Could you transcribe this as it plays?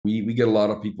We get a lot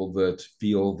of people that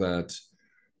feel that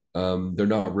they're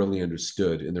not really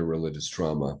understood in their religious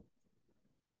trauma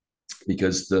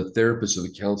because the therapist or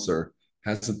the counselor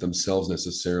hasn't themselves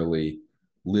necessarily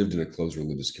lived in a closed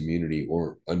religious community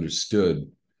or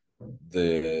understood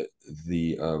the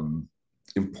the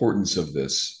importance of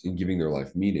this in giving their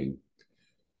life meaning.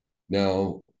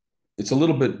 Now, it's a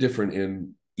little bit different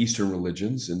in Eastern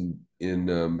religions and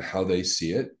in how they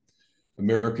see it.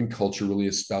 American culture really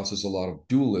espouses a lot of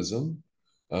dualism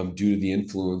due to the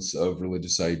influence of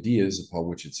religious ideas upon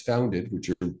which it's founded, which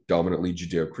are dominantly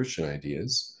Judeo-Christian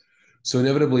ideas. So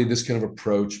inevitably, this kind of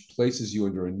approach places you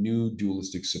under a new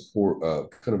dualistic support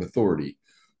kind of authority,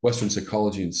 Western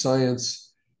psychology and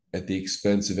science, at the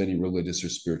expense of any religious or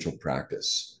spiritual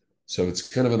practice. So it's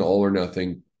kind of an all or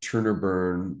nothing, turn or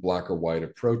burn, black or white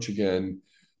approach again.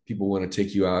 People want to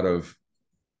take you out of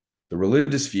the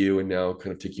religious view and now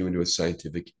kind of take you into a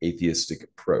scientific atheistic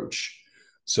approach.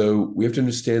 So we have to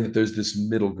understand that there's this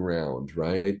middle ground,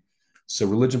 right? So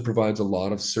religion provides a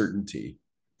lot of certainty,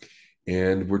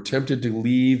 and we're tempted to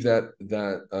leave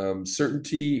that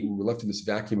certainty. We're left in this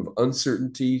vacuum of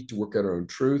uncertainty to work out our own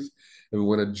truth, and we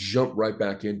want to jump right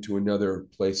back into another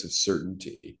place of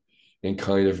certainty and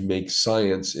kind of make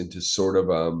science into sort of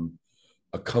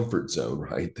a comfort zone,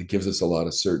 right? That gives us a lot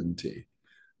of certainty.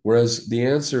 Whereas the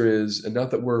answer is, and not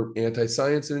that we're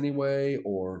anti-science in any way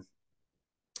or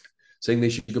saying they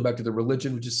should go back to the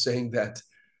religion, we're just saying that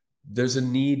there's a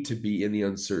need to be in the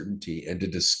uncertainty and to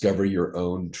discover your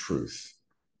own truth.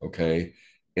 Okay.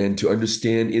 And to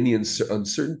understand in the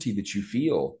uncertainty that you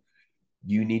feel,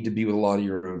 you need to be with a lot of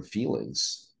your own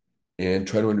feelings and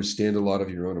try to understand a lot of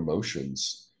your own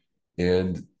emotions.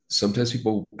 And sometimes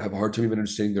people have a hard time even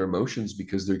understanding their emotions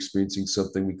because they're experiencing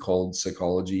something we call in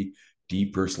psychology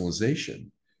depersonalization.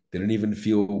 They don't even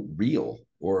feel real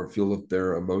or feel that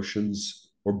their emotions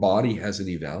or body has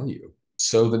any value.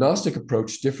 So the Gnostic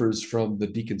approach differs from the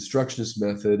deconstructionist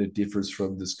method. It differs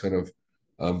from this kind of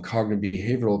cognitive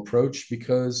behavioral approach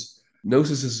because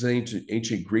gnosis is an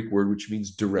ancient Greek word which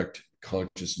means direct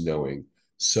conscious knowing.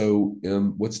 So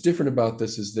what's different about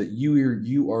this is that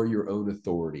you are your own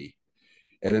authority.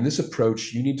 And in this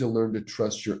approach, you need to learn to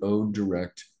trust your own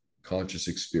direct conscious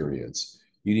experience.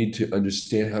 You need to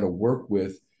understand how to work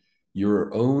with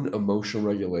your own emotional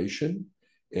regulation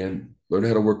and learn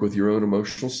how to work with your own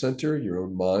emotional center, your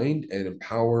own mind, and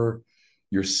empower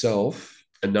yourself,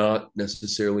 and not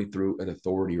necessarily through an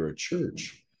authority or a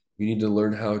church. You need to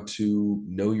learn how to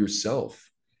know yourself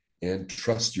and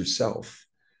trust yourself,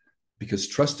 because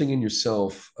trusting in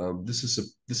yourself, this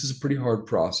is a pretty hard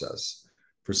process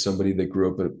for somebody that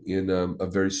grew up in a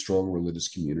very strong religious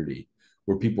community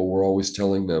where people were always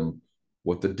telling them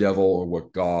what the devil or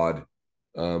what God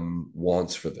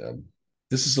wants for them.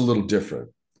 This is a little different.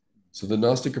 So the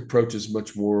Gnostic approach is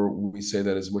much more, when we say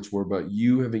that, is much more about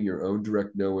you having your own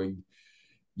direct knowing,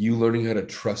 you learning how to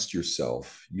trust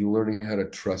yourself, you learning how to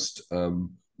trust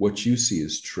what you see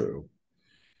as true.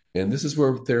 And this is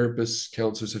where therapists,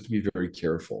 counselors have to be very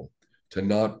careful to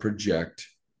not project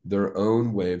their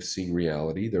own way of seeing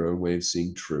reality, their own way of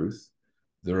seeing truth,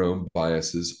 their own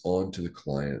biases onto the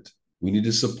client. We need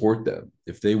to support them.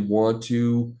 If they want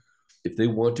to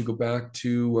go back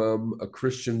to a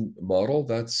Christian model,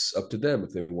 that's up to them.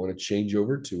 If they want to change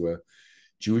over to a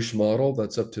Jewish model,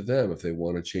 that's up to them. If they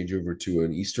want to change over to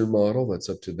an Eastern model, that's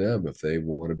up to them. If they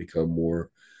want to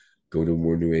go to a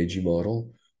more New Agey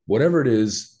model, whatever it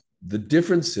is, the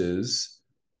difference is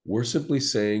we're simply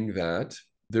saying that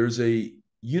there's a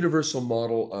universal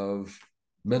model of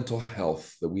mental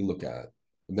health that we look at,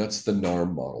 and that's the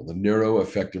NARM model, the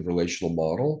neuroaffective relational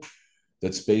model,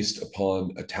 that's based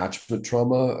upon attachment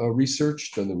trauma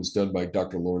research that was done by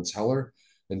Dr. Lawrence Heller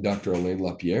and Dr. Alain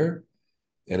Lapierre.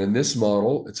 And in this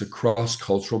model, it's a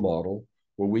cross-cultural model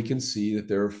where we can see that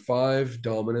there are 5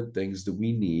 dominant things that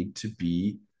we need to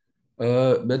be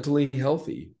mentally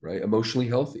healthy, right? Emotionally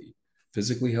healthy,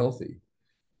 physically healthy.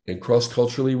 And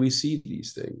cross-culturally, we see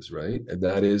these things, right? And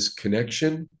that is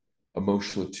connection,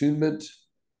 emotional attunement,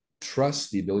 trust,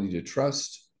 the ability to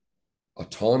trust,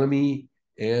 autonomy,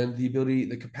 and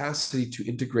the capacity to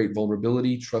integrate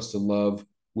vulnerability, trust, and love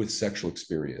with sexual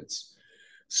experience.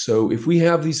 So if we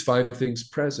have these 5 things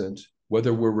present,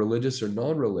 whether we're religious or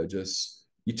non-religious,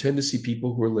 you tend to see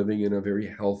people who are living in a very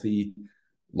healthy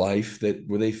life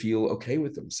where they feel okay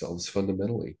with themselves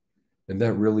fundamentally. And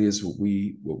that really is what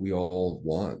we all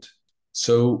want.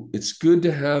 So it's good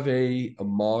to have a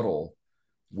model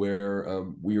where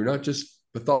we are not just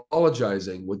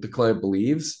pathologizing what the client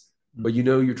believes, but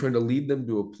you're trying to lead them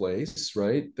to a place,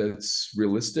 right, that's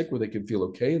realistic, where they can feel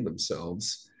okay in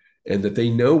themselves and that they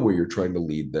know where you're trying to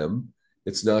lead them.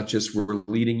 It's not just we're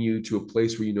leading you to a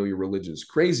place where you know your religion is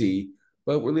crazy,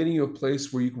 but we're leading you to a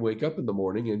place where you can wake up in the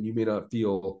morning and you may not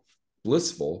feel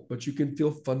blissful, but you can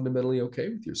feel fundamentally okay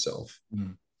with yourself.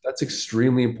 Mm. That's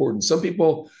extremely important. Some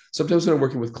people, sometimes when I'm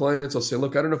working with clients, I'll say,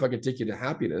 look, I don't know if I can take you to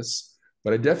happiness,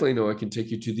 but I definitely know I can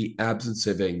take you to the absence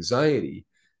of anxiety.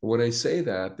 And when I say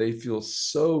that, they feel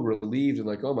so relieved and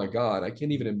like, oh my God, I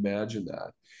can't even imagine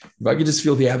that. If I could just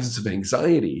feel the absence of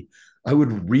anxiety, I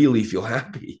would really feel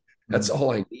happy. That's Mm.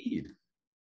 all I need.